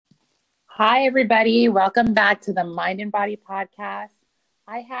Hi, everybody. Welcome back to the Mind and Body Podcast.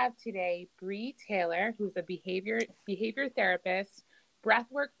 I have today Bree Taylor, who's a behavior therapist,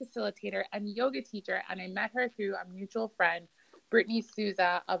 breathwork facilitator, and yoga teacher. And I met her through a mutual friend, Brittany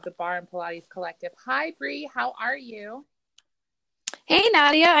Souza of the Bar and Pilates Collective. Hi, Bree. How are you? Hey,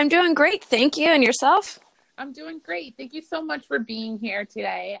 Nadia. I'm doing great. Thank you. And yourself? I'm doing great. Thank you so much for being here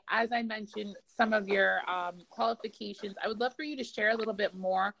today. As I mentioned, some of your qualifications, I would love for you to share a little bit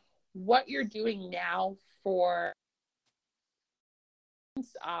more what you're doing now for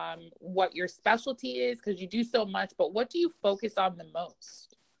what your specialty is, because you do so much, but what do you focus on the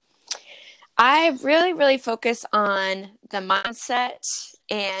most? I really focus on the mindset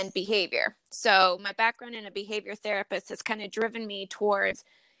and behavior. So my background in a behavior therapist has kind of driven me towards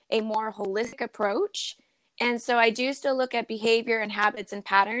a more holistic approach. And so I do still look at behavior and habits and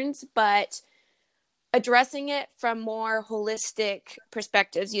patterns, but addressing it from more holistic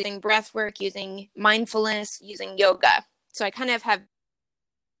perspectives, using breath work, using mindfulness, using yoga. So I kind of have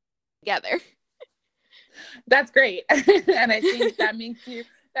together. That's great. And I think that makes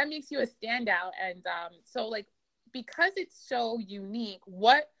you a standout. And so like, because it's so unique,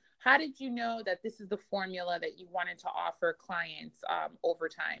 how did you know that this is the formula that you wanted to offer clients over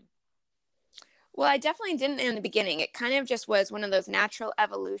time? Well, I definitely didn't in the beginning. It kind of just was one of those natural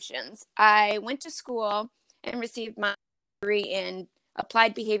evolutions. I went to school and received my degree in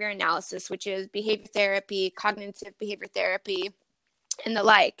applied behavior analysis, which is behavior therapy, cognitive behavior therapy, and the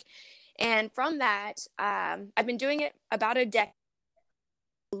like. And from that, I've been doing it about a decade.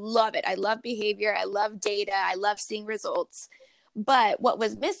 Love it. I love behavior. I love data. I love seeing results. But what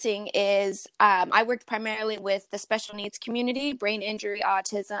was missing is I worked primarily with the special needs community, brain injury,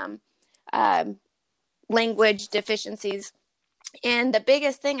 autism, um, language deficiencies. And the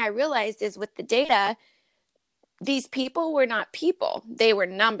biggest thing I realized is with the data, these people were not people. They were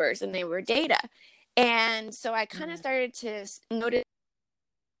numbers and they were data. And so I kind of started to notice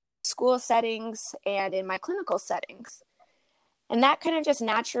school settings and in my clinical settings. And that kind of just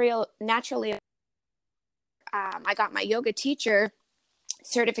naturally, I got my yoga teacher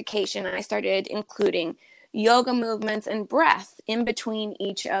certification and I started including yoga movements and breath in between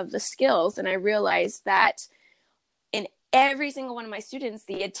each of the skills. And I realized that in every single one of my students,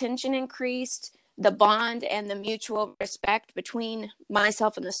 the attention increased, the bond and the mutual respect between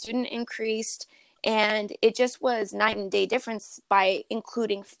myself and the student increased. And it just was night and day difference by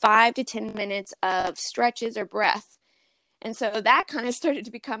including 5 to 10 minutes of stretches or breath. And so that kind of started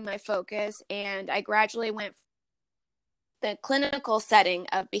to become my focus. And I gradually went from the clinical setting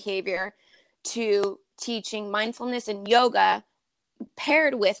of behavior to teaching mindfulness and yoga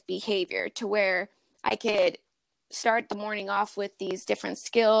paired with behavior, to where I could start the morning off with these different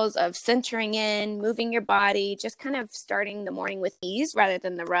skills of centering in, moving your body, just kind of starting the morning with ease rather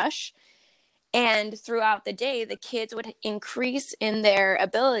than the rush. And throughout the day, the kids would increase in their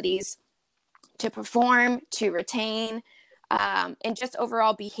abilities to perform, to retain, and just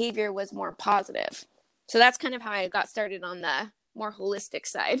overall behavior was more positive. So that's kind of how I got started on the more holistic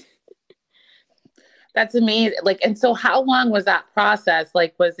side. That's amazing. Like, and so how long was that process?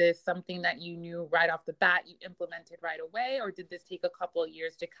 Like, was this something that you knew right off the bat, you implemented right away, or did this take a couple of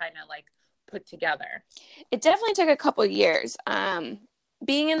years to kind of like put together? It definitely took a couple of years.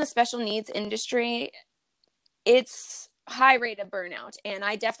 Being in the special needs industry, it's high rate of burnout. And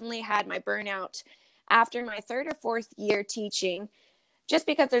I definitely had my burnout after my third or fourth year teaching, just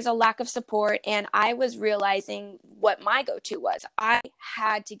because there's a lack of support. And I was realizing what my go-to was. I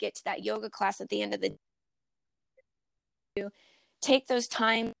had to get to that yoga class at the end of the day to take those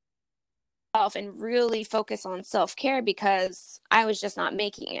time off and really focus on self-care, because I was just not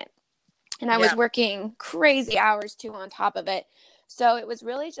making it. And I was Yeah. working crazy hours too on top of it. So it was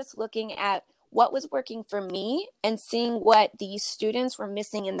really just looking at what was working for me and seeing what these students were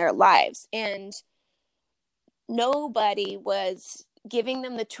missing in their lives. And nobody was giving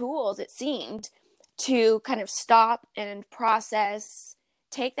them the tools, it seemed, to kind of stop and process,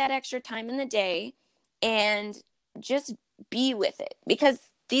 take that extra time in the day and just be with it. Because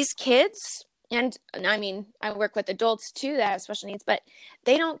these kids, and I mean, I work with adults too that have special needs, but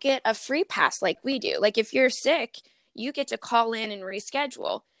they don't get a free pass like we do. Like if you're sick, you get to call in and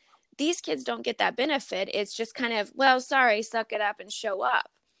reschedule. These kids don't get that benefit. It's just kind of, well, sorry, suck it up and show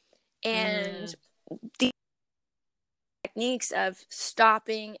up. And Mm. the techniques of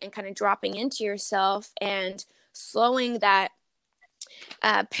stopping and kind of dropping into yourself and slowing that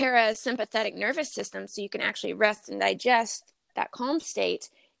parasympathetic nervous system so you can actually rest and digest that calm state,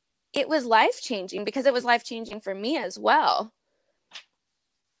 it was life-changing, because it was life-changing for me as well.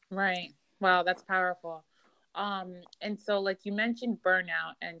 Right. Wow, that's powerful. And so like you mentioned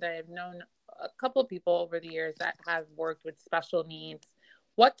burnout, and I've known a couple of people over the years that have worked with special needs.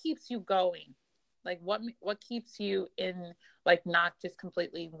 What keeps you going? Like what keeps you in, like, not just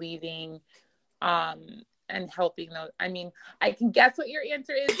completely leaving um and helping those? I mean, I can guess what your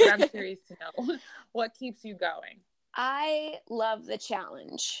answer is, but I'm curious to know what keeps you going. I love the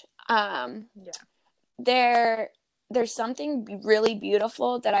challenge. Yeah. There's something really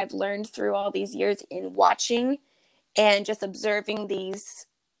beautiful that I've learned through all these years in watching and just observing these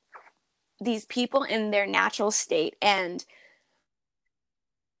people in their natural state, and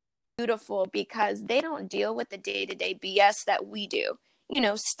beautiful because they don't deal with the day-to-day BS that we do.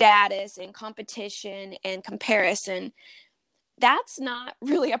 Status and competition and comparison. That's not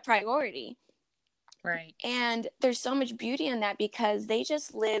really a priority. Right. And there's so much beauty in that because they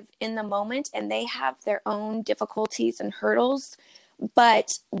just live in the moment and they have their own difficulties and hurdles, but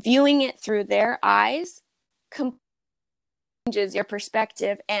viewing it through their eyes changes your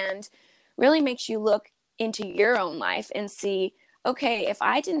perspective and really makes you look into your own life and see, okay, if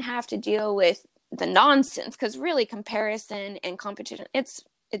I didn't have to deal with the nonsense, because really comparison and competition, it's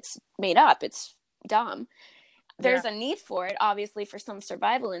made up, it's dumb. There's a need for it, obviously, for some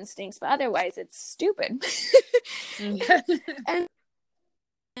survival instincts, but otherwise it's stupid.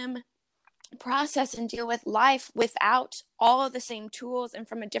 And process and deal with life without all of the same tools and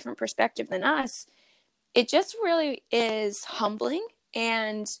from a different perspective than us, it just really is humbling.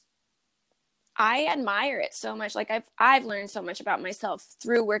 And I admire it so much. Like I've learned so much about myself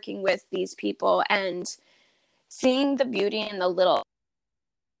through working with these people and seeing the beauty in the little.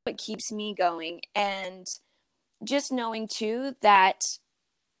 What keeps me going, and just knowing too that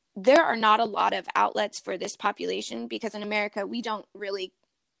there are not a lot of outlets for this population, because in America we don't really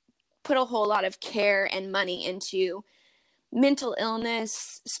put a whole lot of care and money into mental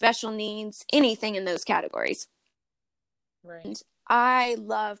illness, special needs, anything in those categories. Right. And I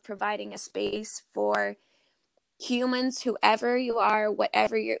love providing a space for humans, whoever you are,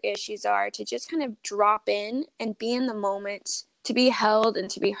 whatever your issues are, to just kind of drop in and be in the moment, to be held and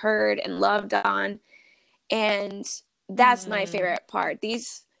to be heard and loved on. And that's my favorite part.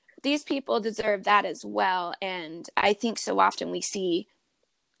 These people deserve that as well. And I think so often we see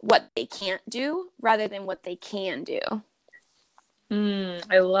what they can't do rather than what they can do.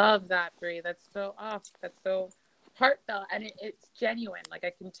 I love that, Bree. That's so heartfelt, and it's genuine. Like,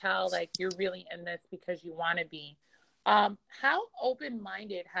 I can tell, like, you're really in this because you want to be. How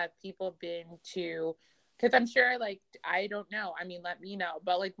open-minded have people been to, because I'm sure, like, I don't know, I mean, let me know,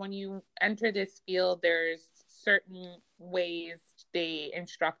 but like when you enter this field, there's certain ways they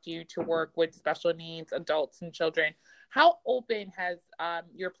instruct you to work with special needs adults and children. How open has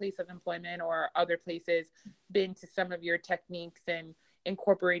your place of employment or other places been to some of your techniques and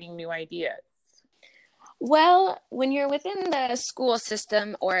incorporating new ideas? Well, when you're within the school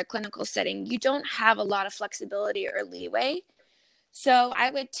system or a clinical setting, you don't have a lot of flexibility or leeway. So I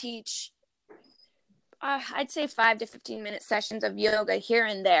would teach, I'd say 5 to 15-minute sessions of yoga here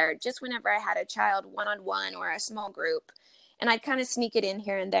and there, just whenever I had a child one-on-one or a small group. And I'd kind of sneak it in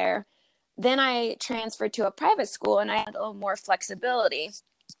here and there. Then I transferred to a private school and I had a little more flexibility.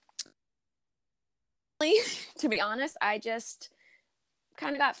 To be honest, I just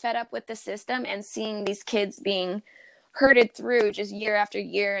kind of got fed up with the system and seeing these kids being herded through just year after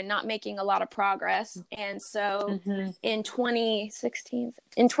year and not making a lot of progress. And so in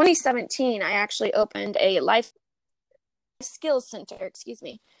 2017, I actually opened a life skills center in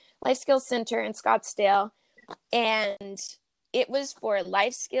Scottsdale. And it was for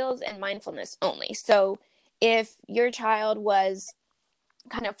life skills and mindfulness only. So if your child was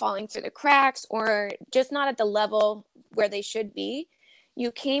kind of falling through the cracks or just not at the level where they should be, you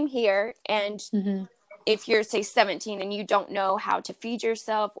came here, and if you're, say, 17 and you don't know how to feed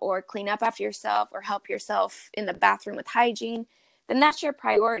yourself or clean up after yourself or help yourself in the bathroom with hygiene, then that's your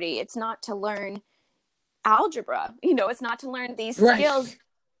priority. It's not to learn algebra. It's not to learn these skills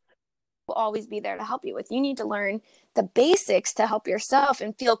will always be there to help you with. You need to learn the basics to help yourself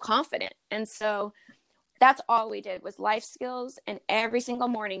and feel confident. And so that's all we did was life skills. And every single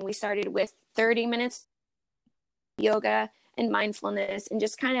morning we started with 30 minutes yoga and mindfulness and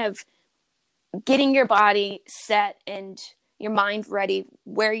just kind of getting your body set and your mind ready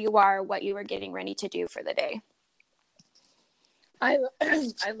where you are, what you are getting ready to do for the day. I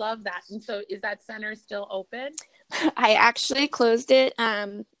love that. And so is that center still open? I actually closed it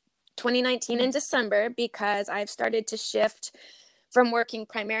 2019 in December because I've started to shift from working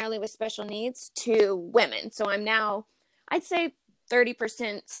primarily with special needs to women. So I'm now, I'd say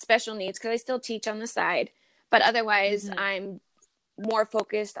 30% special needs because I still teach on the side. But otherwise, I'm more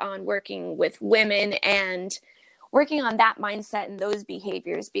focused on working with women and working on that mindset and those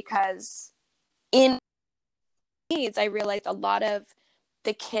behaviors, because in needs, I realized a lot of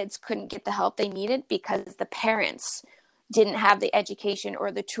the kids couldn't get the help they needed because the parents didn't have the education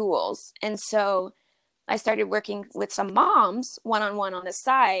or the tools. And so I started working with some moms one-on-one on the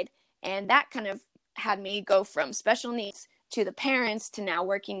side, and that kind of had me go from special needs to the parents to now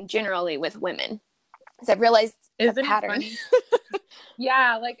working generally with women. So I've realized it's a pattern.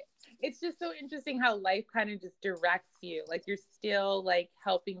 Yeah, like it's just so interesting how life kind of just directs you. Like you're still like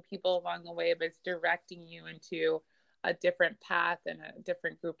helping people along the way, but it's directing you into a different path and a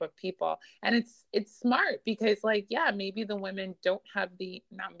different group of people. And it's smart because like, yeah, maybe the women don't have the,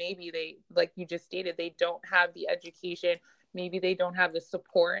 not maybe, they, like you just stated, they don't have the education. Maybe they don't have the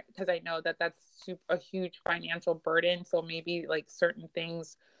support, because I know that that's a huge financial burden. So maybe like certain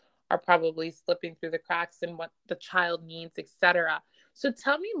things are probably slipping through the cracks and what the child needs, etc. So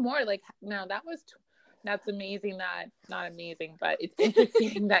tell me more. Like, now that's amazing. That not amazing, but it's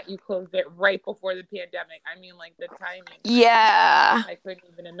interesting that you closed it right before the pandemic. I mean, like the timing. Yeah, I couldn't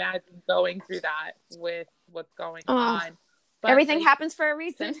even imagine going through that with what's going on. But everything like, happens for a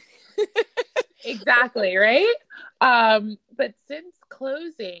reason. Exactly, right? But since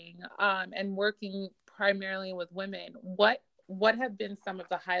closing and working primarily with women, what have been some of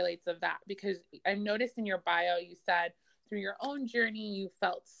the highlights of that? Because I noticed in your bio, you said through your own journey, you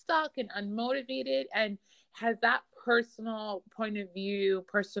felt stuck and unmotivated. And has that personal point of view,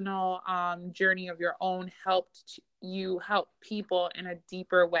 personal journey of your own helped you help people in a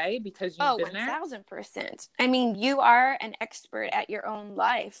deeper way because you've been there? 1000%. I mean, you are an expert at your own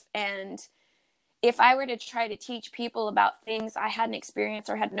life. And if I were to try to teach people about things I hadn't experienced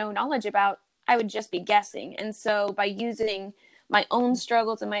or had no knowledge about, I would just be guessing. And so by using my own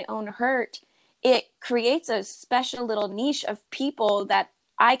struggles and my own hurt, it creates a special little niche of people that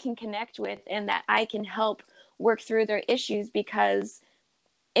I can connect with and that I can help work through their issues, because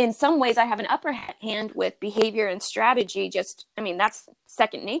in some ways I have an upper hand with behavior and strategy. That's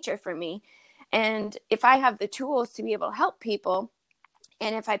second nature for me. And if I have the tools to be able to help people,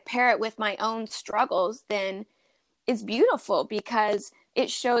 and if I pair it with my own struggles, then it's beautiful, because it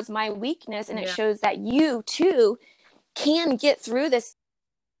shows my weakness and it shows that you too can get through this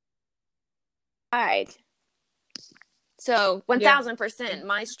side. So 1000%,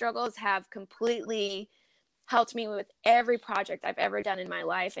 my struggles have completely helped me with every project I've ever done in my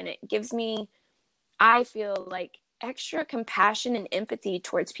life. And it gives me, I feel like, extra compassion and empathy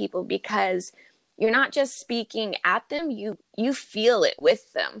towards people, because you're not just speaking at them, you feel it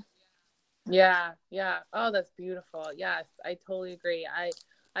with them. Yeah. Oh, that's beautiful. Yes, I totally agree.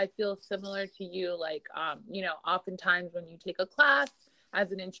 I feel similar to you. Like, oftentimes when you take a class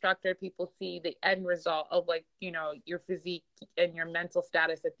as an instructor, people see the end result of like, your physique and your mental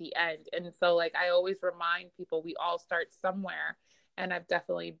status at the end. And so like, I always remind people, we all start somewhere. And I've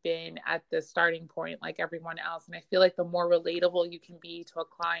definitely been at the starting point like everyone else. And I feel like the more relatable you can be to a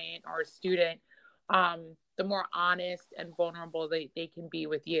client or a student, the more honest and vulnerable they can be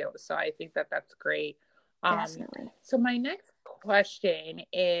with you. So I think that that's great. Definitely. So my next question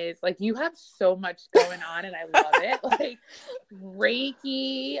is, like, you have so much going on and I love it. Like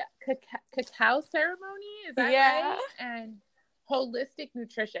Reiki, cacao ceremony, is that right? And holistic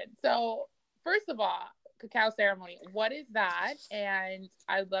nutrition. So first of all, cacao ceremony, what is that? And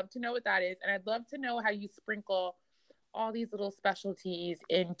I'd love to know what that is. And I'd love to know how you sprinkle all these little specialties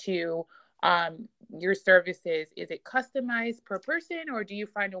into your services. Is it customized per person, or do you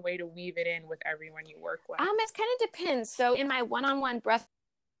find a way to weave it in with everyone you work with? It kind of depends. So in my one-on-one breath,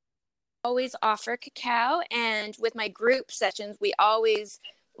 I always offer cacao, and with my group sessions, we always,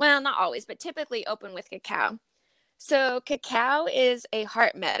 well, not always, but typically open with cacao. So cacao is a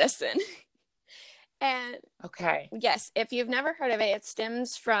heart medicine. And yes, if you've never heard of it, it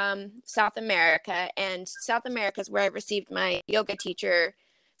stems from South America, and South America is where I received my yoga teacher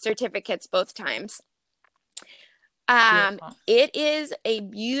certificates both times. It is a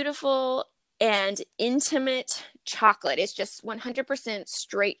beautiful and intimate chocolate. It's just 100%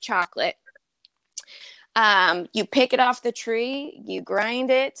 straight chocolate. You pick it off the tree, you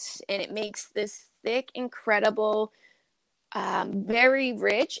grind it, and it makes this thick, incredible, very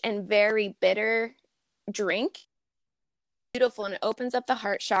rich and very bitter drink. Beautiful, and it opens up the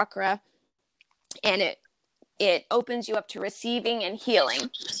heart chakra, and it opens you up to receiving and healing.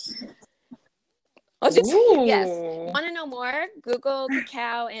 Yes. Want to know more? Google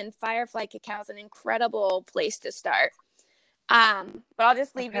cacao, and Firefly Cacao is an incredible place to start. But I'll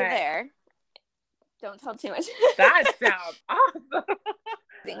just leave you there. Don't tell too much. That sounds awesome.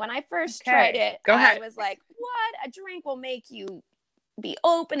 When I first tried it, I was like, what? A drink will make you be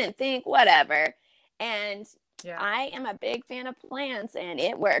open and think whatever. And Yeah. I am a big fan of plants, and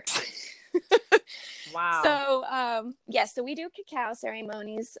it works. Wow. So, so we do cacao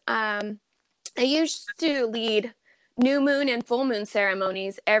ceremonies. I used to lead new moon and full moon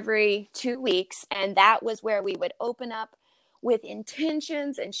ceremonies every 2 weeks. And that was where we would open up with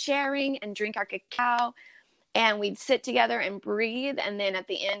intentions and sharing and drink our cacao. And we'd sit together and breathe. And then at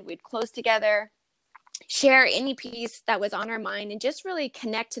the end, we'd close together, share any piece that was on our mind, and just really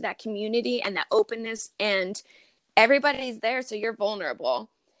connect to that community and that openness. And everybody's there, so you're vulnerable.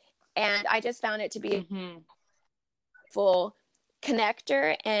 And I just found it to be a full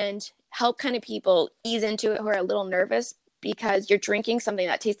connector and help kind of people ease into it who are a little nervous, because you're drinking something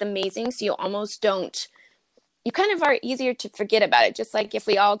that tastes amazing. So you almost don't, you kind of are easier to forget about it. Just like if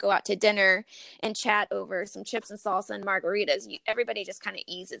we all go out to dinner and chat over some chips and salsa and margaritas, everybody just kind of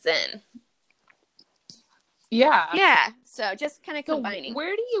eases in. Yeah. So just kind of combining.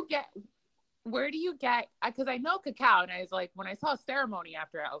 Where do you get, because I know cacao, and I was like, when I saw ceremony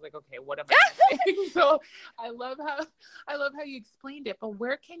after, I was like, okay, what am I saying? So I love how you explained it, but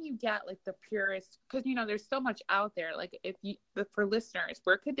where can you get like the purest, because there's so much out there, like for listeners,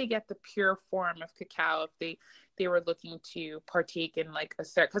 where could they get the pure form of cacao if they were looking to partake in like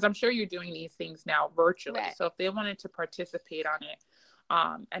because I'm sure you're doing these things now virtually, right? So if they wanted to participate on it,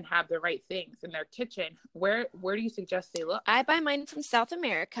 and have the right things in their kitchen, where do you suggest they look? I buy mine from South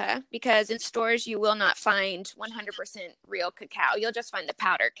America, because in stores you will not find 100% real cacao. You'll just find the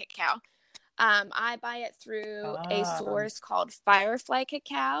powdered cacao. I buy it through a source called Firefly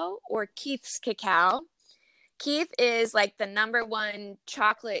Cacao or Keith's Cacao. Keith is like the number 1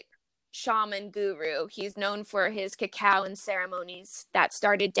 chocolate shaman guru. He's known for his cacao and ceremonies that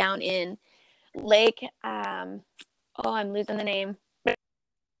started down in Lake, I'm losing the name.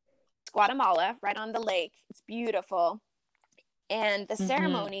 Guatemala, right on the lake. It's beautiful. And the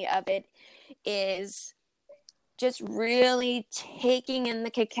ceremony of it is just really taking in the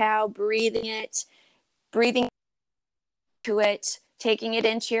cacao, breathing to it, taking it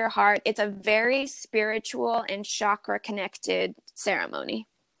into your heart. It's a very spiritual and chakra connected ceremony.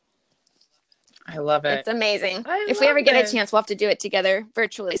 I love it. It's amazing. If we ever get a chance, we'll have to do it together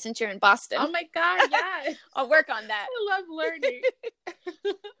virtually, since you're in Boston. Oh my God, yes. I'll work on that. I love learning.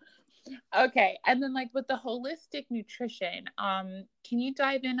 Okay. And then like with the holistic nutrition, can you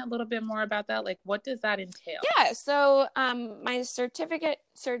dive in a little bit more about that? Like, what does that entail? Yeah. So, my certification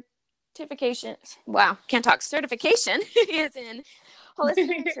is in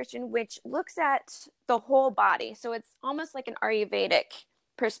holistic nutrition, which looks at the whole body. So it's almost like an Ayurvedic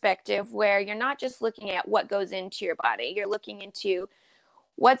perspective, where you're not just looking at what goes into your body. You're looking into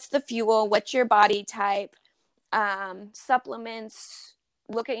what's the fuel, what's your body type, supplements,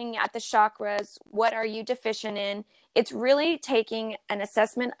 looking at the chakras, what are you deficient in. It's really taking an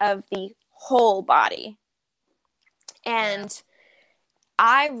assessment of the whole body. And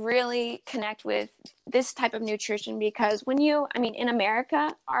I really connect with this type of nutrition, because in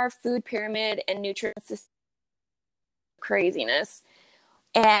America, our food pyramid and nutrition system craziness.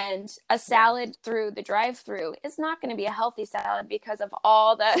 And a salad through the drive-through is not going to be a healthy salad, because of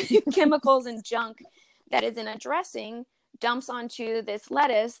all the chemicals and junk that is in a dressing dumps onto this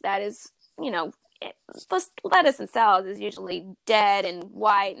lettuce that is, lettuce and salad is usually dead and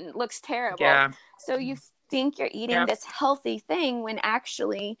white and looks terrible. Yeah. So you think you're eating this healthy thing, when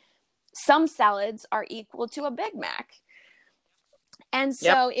actually some salads are equal to a Big Mac. And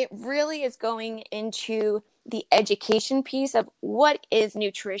so it really is going into the education piece of what is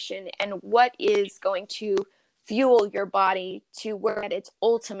nutrition and what is going to fuel your body to work at its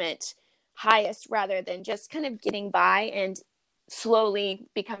ultimate highest, rather than just kind of getting by and slowly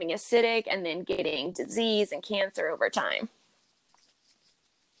becoming acidic and then getting disease and cancer over time.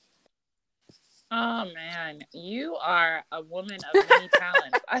 Oh man, you are a woman of many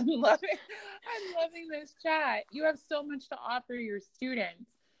talents. I'm loving this chat. You have so much to offer your students.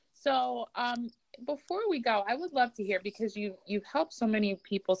 So before we go, I would love to hear, because you've helped so many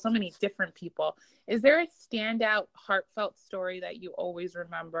people, so many different people. Is there a standout heartfelt story that you always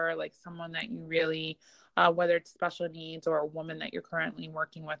remember, like someone that you really, whether it's special needs or a woman that you're currently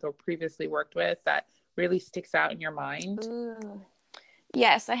working with or previously worked with, that really sticks out in your mind? Ooh.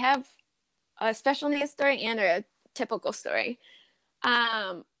 Yes, I have a special needs story and a typical story.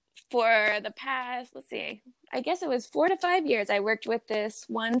 For the past, I guess it was 4 to 5 years, I worked with this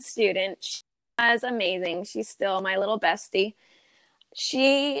one student. She was amazing. She's still my little bestie.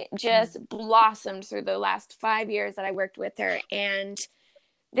 She just blossomed through the last 5 years that I worked with her. And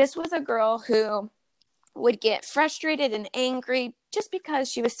this was a girl who would get frustrated and angry just because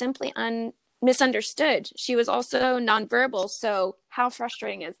she was simply misunderstood. She was also nonverbal. So how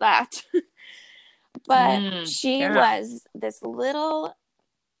frustrating is that? But she was this little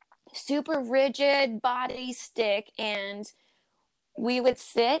super rigid body stick, and we would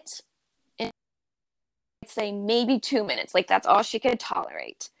sit and say maybe 2 minutes. Like that's all she could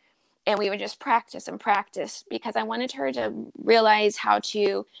tolerate. And we would just practice and practice because I wanted her to realize how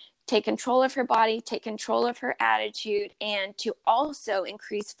to take control of her body, take control of her attitude, and to also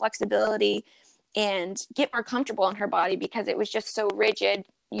increase flexibility and get more comfortable in her body because it was just so rigid.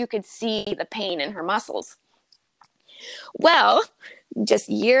 You could see the pain in her muscles. Well, just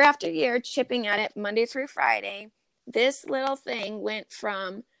year after year, chipping at it Monday through Friday, this little thing went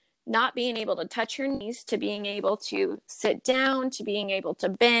from not being able to touch her knees to being able to sit down, to being able to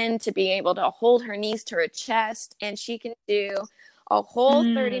bend, to being able to hold her knees to her chest. And she can do a whole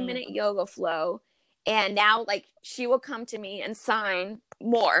 30-minute yoga flow. And now, like, she will come to me and sign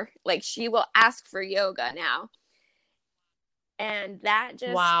more. Like, she will ask for yoga now. And that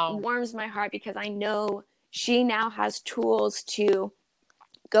just warms my heart because I know she now has tools to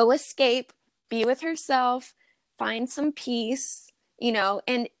go escape, be with herself, find some peace, you know,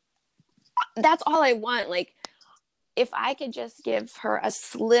 and that's all I want. Like, if I could just give her a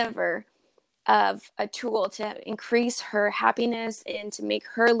sliver of a tool to increase her happiness and to make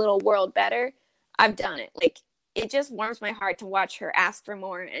her little world better, I've done it. Like, it just warms my heart to watch her ask for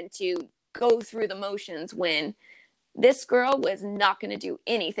more and to go through the motions when this girl was not going to do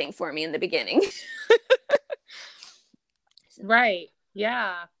anything for me in the beginning. Right.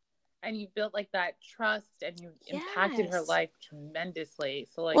 Yeah. And you built like that trust and you impacted her life tremendously.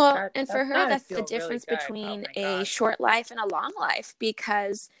 So like, well, and for her, that's the difference between a short life and a long life,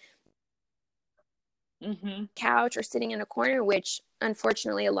 because couch or sitting in a corner, which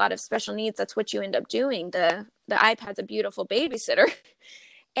unfortunately a lot of special needs, that's what you end up doing. The iPad's a beautiful babysitter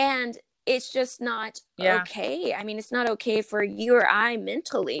and it's just not okay. I mean, it's not okay for you or I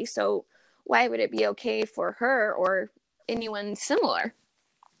mentally. So why would it be okay for her or anyone similar?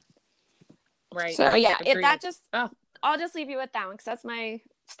 Right. So yeah, I'll just leave you with that one because that's my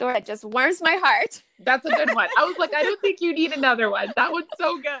story. It just warms my heart. That's a good one. I was like, I don't think you need another one. That one's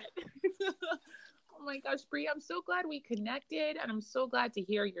so good. Oh my gosh, Bree, I'm so glad we connected, and I'm so glad to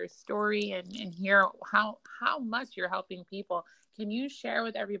hear your story and hear how much you're helping people. Can you share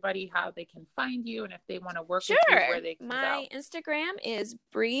with everybody how they can find you and if they want to work with you, where they can go? My Instagram is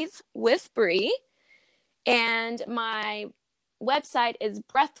Breathe with Bree, and my website is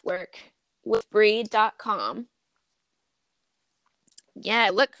breathworkwithbree.com.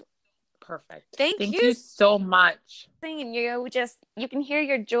 Yeah, look. Perfect. Thank you so much. And you can hear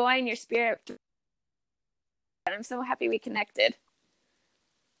your joy and your spirit. And I'm so happy we connected.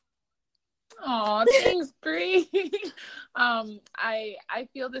 Oh, thanks, Bree. I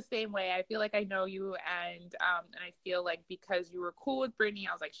feel the same way. I feel like I know you, and I feel like because you were cool with Brittany,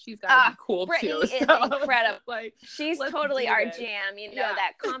 I was like, she's gotta be cool Brittany too. Brittany is incredible. Like, she's totally our jam. You know,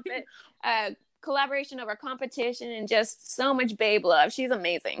 that collaboration over competition and just so much babe love. She's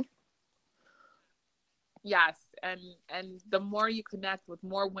amazing. Yes, and the more you connect with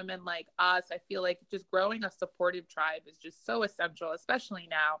more women like us, I feel like just growing a supportive tribe is just so essential, especially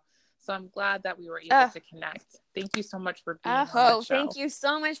now. So I'm glad that we were able to connect. Thank you so much for being on the show. Thank you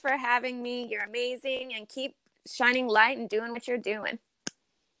so much for having me. You're amazing, and keep shining light and doing what you're doing.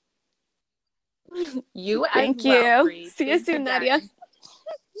 You Thank as well, you. Bree. See you soon, Nadia.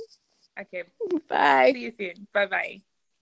 Okay. Bye. See you soon. Bye-bye.